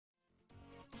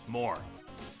More.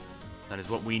 That is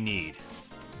what we need.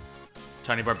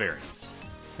 Tiny barbarians.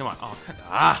 Come on. Oh,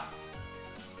 ah!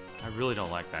 I really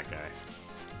don't like that guy.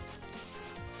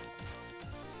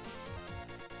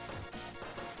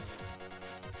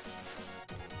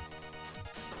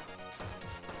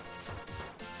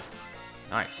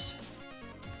 Nice.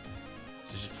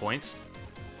 Is this just points?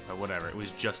 But whatever, it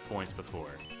was just points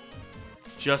before.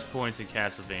 Just points in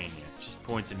Castlevania. Just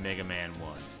points in Mega Man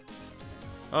 1.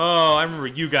 Oh, I remember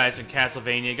you guys in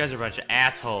Castlevania. You guys are a bunch of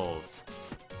assholes.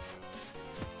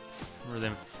 Remember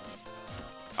them?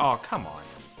 Oh, come on.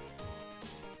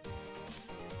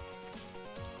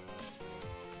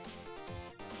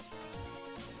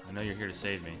 I know you're here to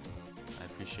save me. I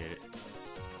appreciate it.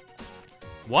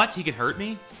 What? He could hurt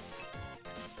me?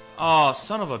 Oh,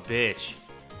 son of a bitch.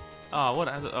 Oh, what?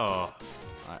 Oh,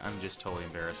 I'm just totally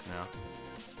embarrassed now.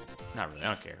 Not really. I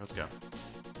don't care. Let's go.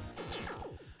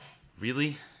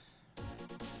 Really?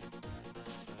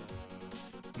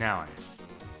 Now I am.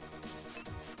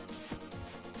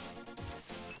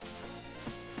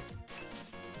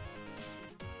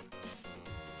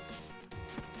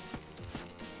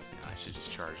 I should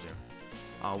just charge him.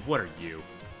 Oh, what are you?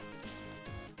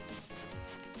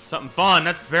 Something fun.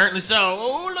 That's apparently so.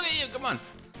 Oh, look at you. Come on.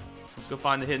 Let's go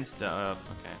find the hidden stuff.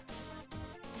 Okay.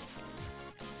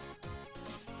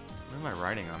 What am I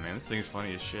writing on, man? This thing is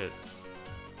funny as shit.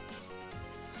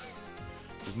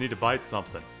 Just need to bite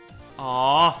something.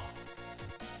 Aww.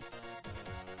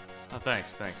 Oh,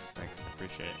 thanks. I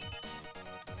appreciate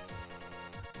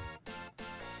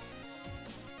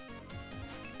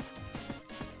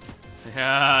it.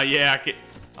 Yeah, I can...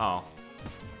 Oh.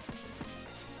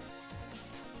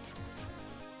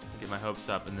 Get my hopes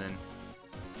up and then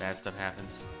bad stuff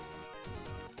happens.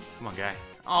 Come on, guy.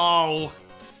 Oh!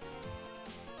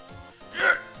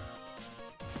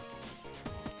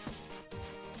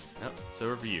 Nope, it's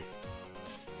over for you.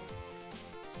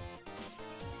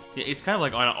 Yeah, it's kind of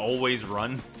like on an always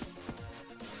run.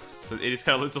 So it just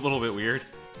kind of looks a little bit weird.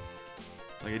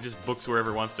 Like it just books wherever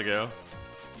it wants to go.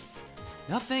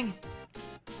 Nothing?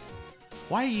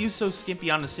 Why are you so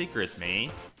skimpy on the secrets, me?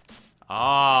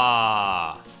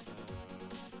 Ah.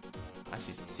 I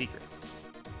see some secrets.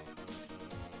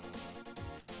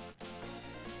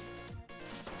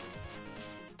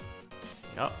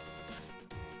 Yup.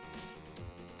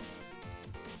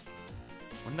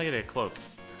 When did I get a cloak?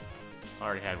 I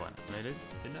already had one.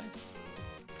 Didn't I?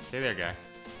 Stay there, guy.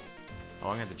 Oh,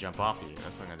 I'm gonna have to jump off of you.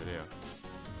 That's what I'm gonna do.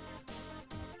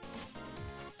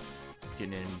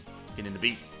 Getting in the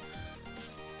beat.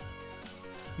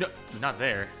 No, not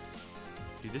there.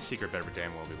 Dude, this secret better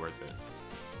damn well be worth it.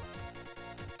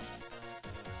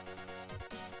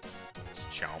 Just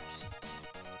chomps.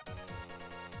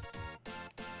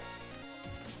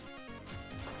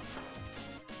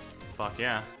 Fuck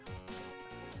yeah.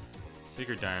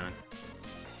 Secret diamond.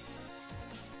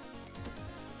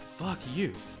 Fuck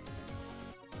you.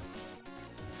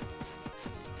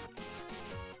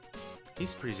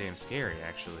 He's pretty damn scary,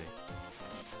 actually.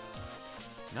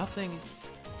 Nothing.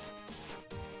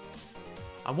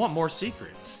 I want more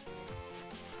secrets.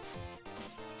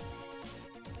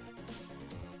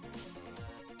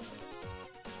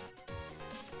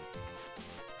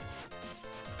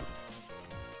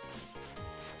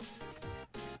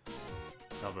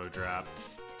 Elbow drop.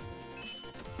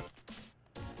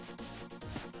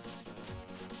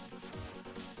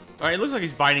 Alright, it looks like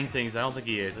he's biting things. I don't think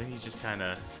he is. I think he's just kind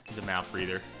of... He's a mouth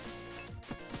breather.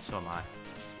 So am I.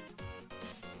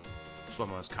 That's why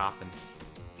I was coughing.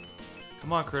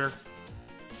 Come on, critter.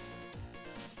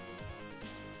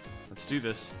 Let's do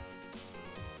this.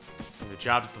 We have a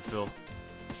job to fulfill.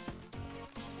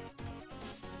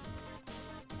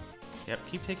 Yep,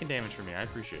 keep taking damage from me. I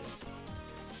appreciate it.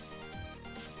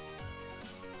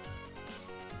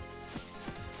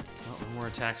 Oh, no more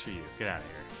attacks for you. Get out of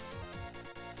here.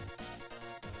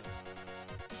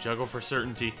 Juggle for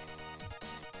certainty.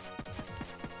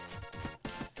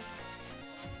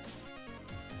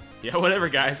 Yeah, whatever,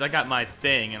 guys. I got my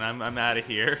thing, and I'm out of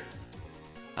here.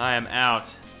 I am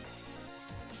out.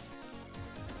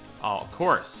 Oh, of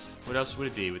course. What else would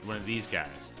it be with one of these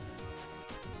guys?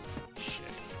 Shit.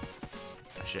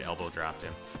 I should have elbow dropped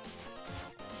him.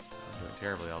 I'm doing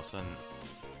terribly all of a sudden.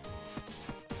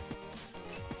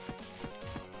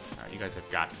 Alright, you guys have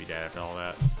got to be dead after all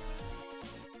that.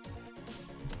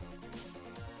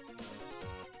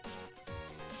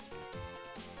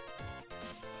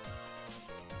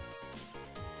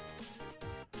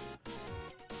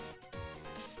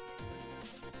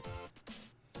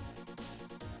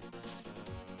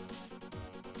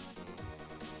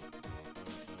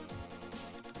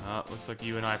 Looks like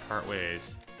you and I part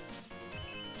ways.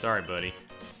 Sorry, buddy.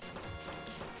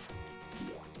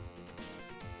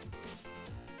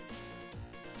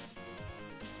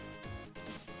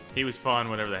 He was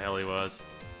fun, whatever the hell he was.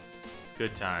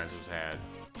 Good times was had.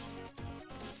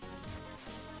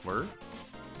 Word?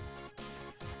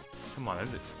 Come on,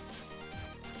 is it?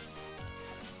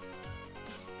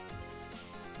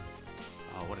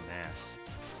 Oh, what an ass.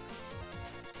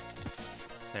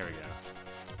 There we go.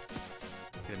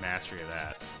 Get a mastery of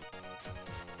that.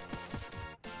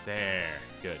 There.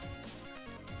 Good.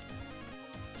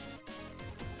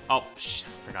 Oh, shit.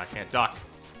 I forgot I can't duck.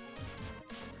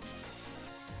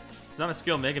 It's not a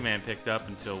skill Mega Man picked up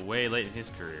until way late in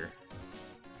his career.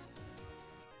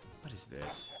 What is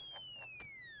this?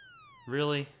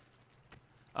 Really?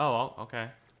 Oh, okay.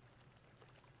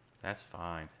 That's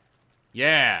fine.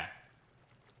 Yeah!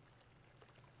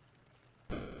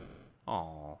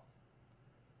 Aww.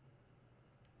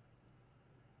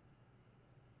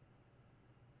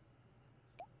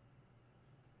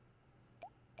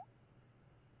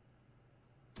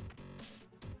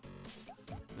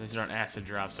 These aren't acid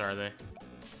drops, are they?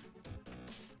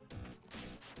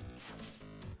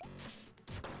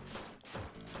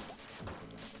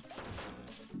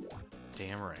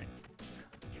 Damn right.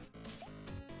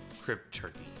 Crypt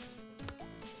turkey.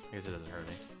 I guess it doesn't hurt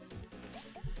me.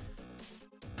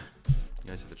 You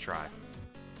guys have to try.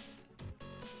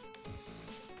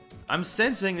 I'm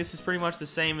sensing this is pretty much the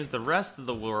same as the rest of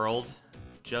the world,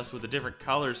 just with a different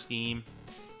color scheme.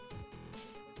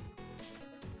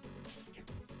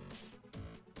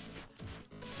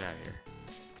 Get out of here.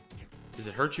 Does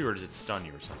it hurt you or does it stun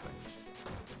you or something?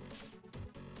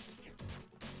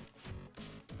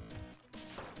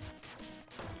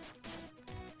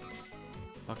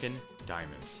 Fucking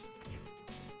diamonds.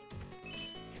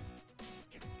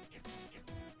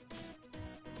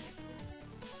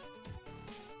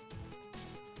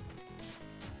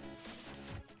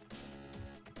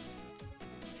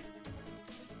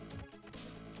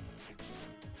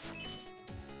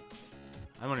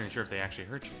 I'm not even sure if they actually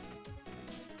hurt you.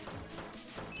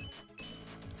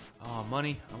 Oh,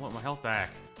 money. I want my health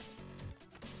back.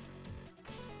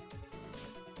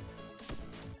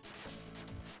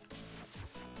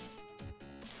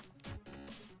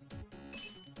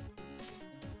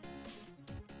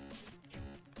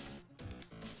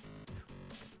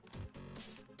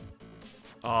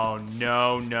 Oh,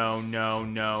 no, no, no,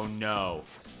 no, no.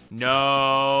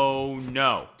 No,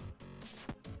 no.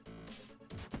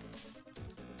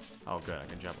 Oh, good, I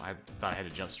can jump. I thought I had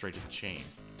to jump straight to the chain.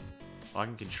 Well, I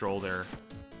can control their...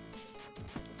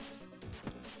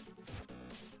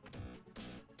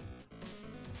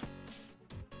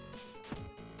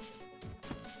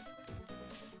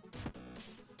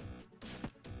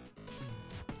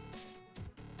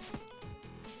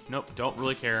 Nope, don't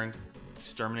really care.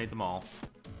 Exterminate them all.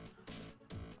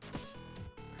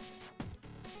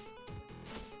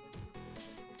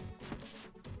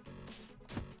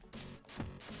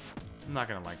 I'm not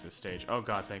gonna like this stage. Oh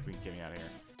god, thank me, get me out of here.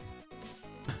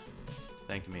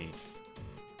 Thank me.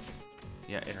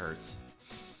 Yeah, it hurts.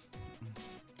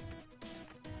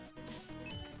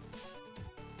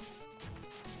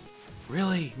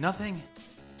 Really? Nothing?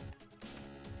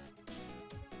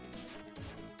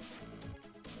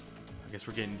 I guess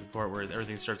we're getting to the part where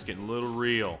everything starts getting a little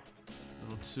real. A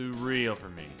little too real for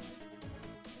me.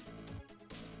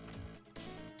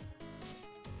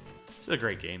 It's a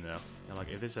great game, though. And like,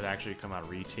 if this had actually come out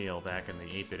retail back in the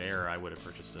 8-bit era, I would have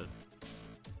purchased it.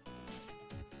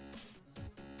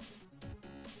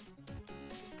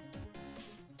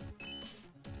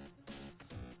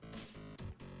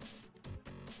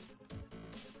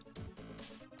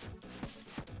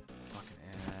 Fucking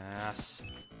ass.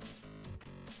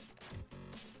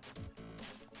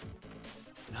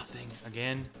 Nothing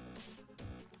again.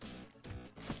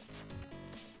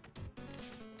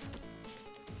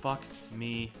 Fuck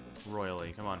me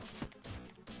royally. Come on.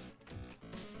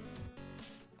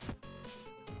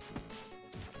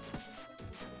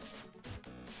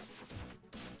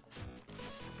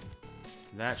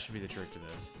 That should be the trick to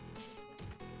this.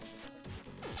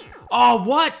 Oh,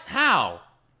 what? How?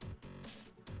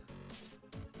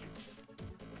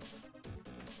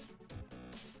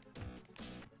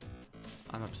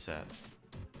 I'm upset.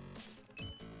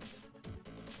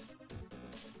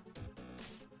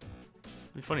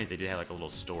 It'd be funny if they did have like a little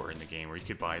store in the game where you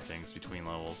could buy things between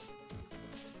levels.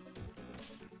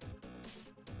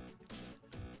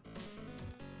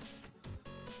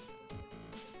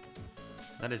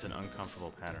 That is an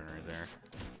uncomfortable pattern right there.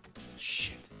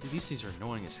 Shit. Dude, these things are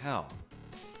annoying as hell.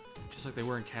 Just like they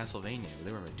were in Castlevania, but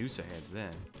they were Medusa heads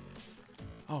then.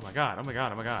 Oh my god, oh my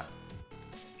god, oh my god.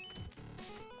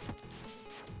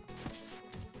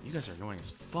 You guys are annoying as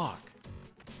fuck.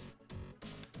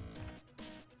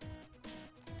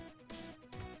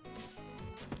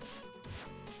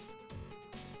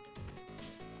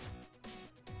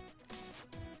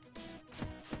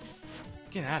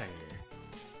 Get out of here.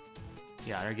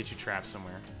 Yeah, I gotta get you trapped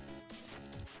somewhere.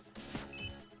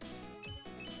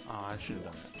 Oh, I should have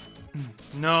done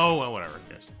that. No, well, whatever. Who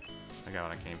cares? I got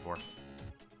what I came for.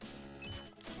 Yeah,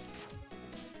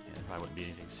 there probably wouldn't be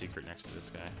anything secret next to this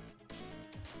guy.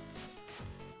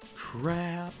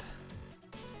 Crap.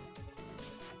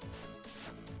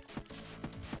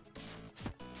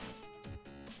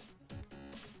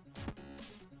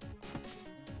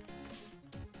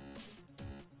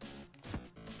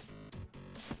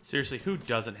 Seriously, who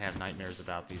doesn't have nightmares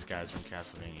about these guys from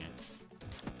Castlevania?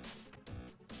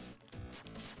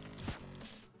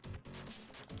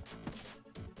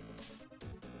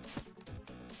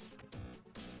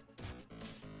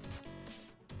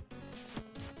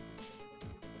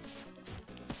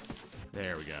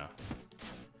 There we go.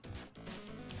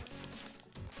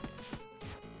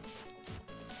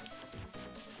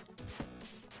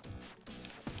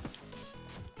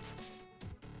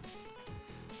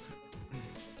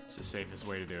 It's the safest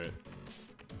way to do it.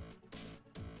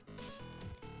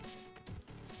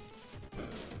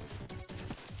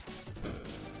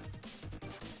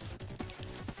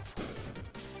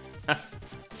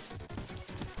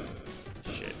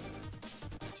 Shit.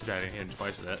 Too bad I didn't hit him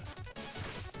twice with that.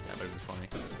 That would be funny.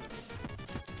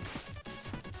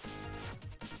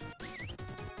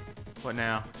 What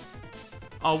now?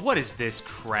 Oh, what is this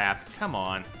crap? Come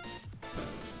on.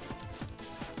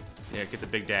 Yeah, get the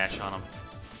big dash on him.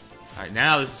 Alright,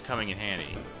 now this is coming in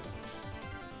handy.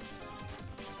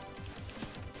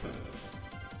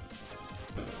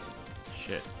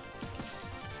 Shit.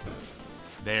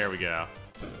 There we go.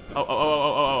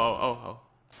 Oh.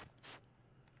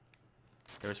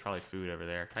 There was probably food over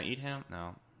there. Can I eat him?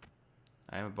 No.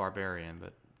 I am a barbarian,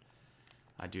 but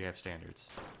I do have standards.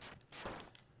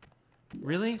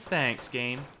 Really? Thanks,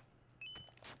 game.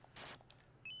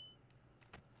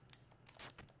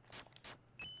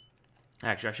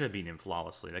 Actually, I should have beaten him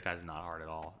flawlessly. That guy's not hard at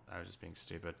all. I was just being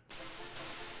stupid.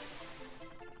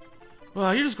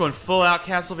 Well, you're just going full out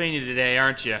Castlevania today,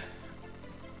 aren't you?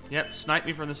 Yep, snipe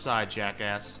me from the side,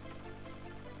 jackass.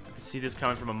 I can see this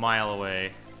coming from a mile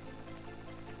away.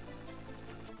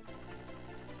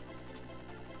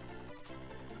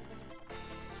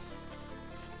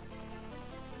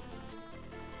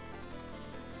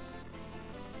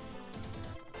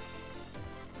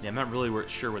 Yeah, I'm not really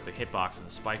sure what the hitbox and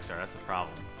the spikes are. That's the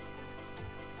problem.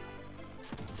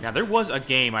 Now, there was a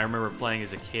game I remember playing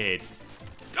as a kid.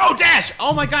 Oh, dash!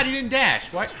 Oh my god, he didn't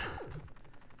dash! What?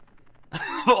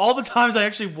 All the times I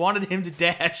actually wanted him to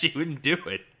dash, he wouldn't do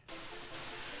it.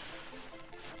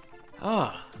 Oh,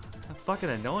 how fucking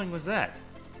annoying was that?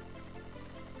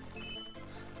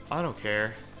 I don't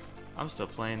care. I'm still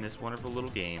playing this wonderful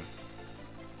little game.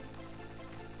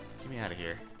 Get me out of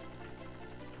here.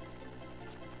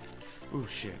 Oh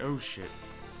shit, oh shit.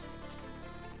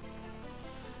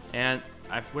 And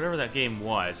whatever that game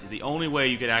was, the only way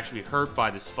you could actually be hurt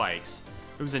by the spikes,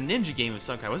 it was a ninja game of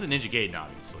some kind. It wasn't Ninja Gaiden,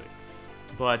 obviously.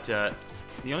 But the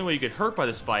only way you get hurt by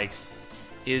the spikes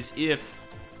is if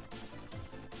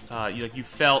you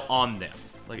fell on them.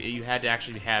 Like, you had to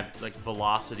actually have like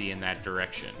velocity in that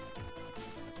direction.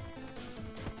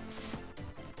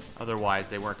 Otherwise,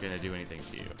 they weren't going to do anything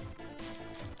to you.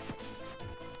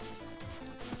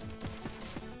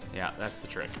 Yeah, that's the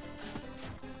trick.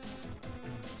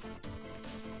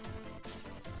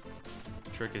 The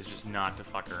trick is just not to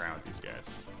fuck around with these guys.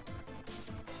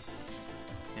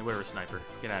 Hey, whatever, sniper.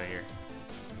 Get out of here.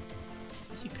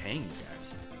 What's he paying you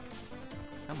guys?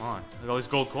 Come on. Look at all these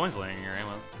gold coins laying here, eh?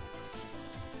 Well,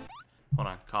 hold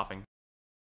on, coughing.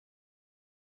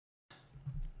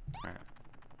 Alright.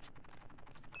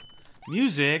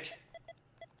 Music!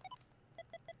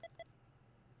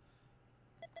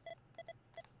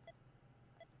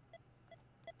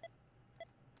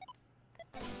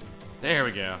 There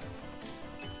we go.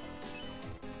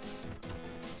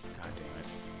 God damn it.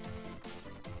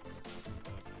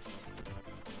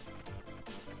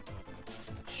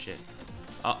 Shit.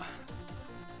 Oh.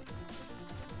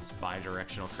 It's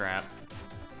bi-directional crap.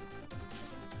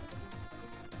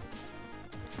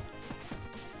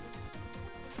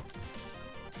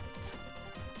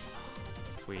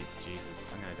 Sweet Jesus,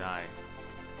 I'm gonna die.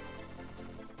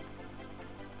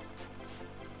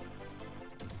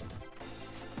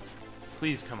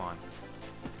 Please, come on.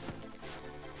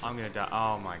 I'm gonna die.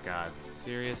 Oh my god.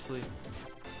 Seriously?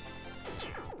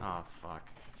 Oh, fuck.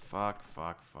 Fuck.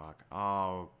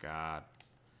 Oh, god.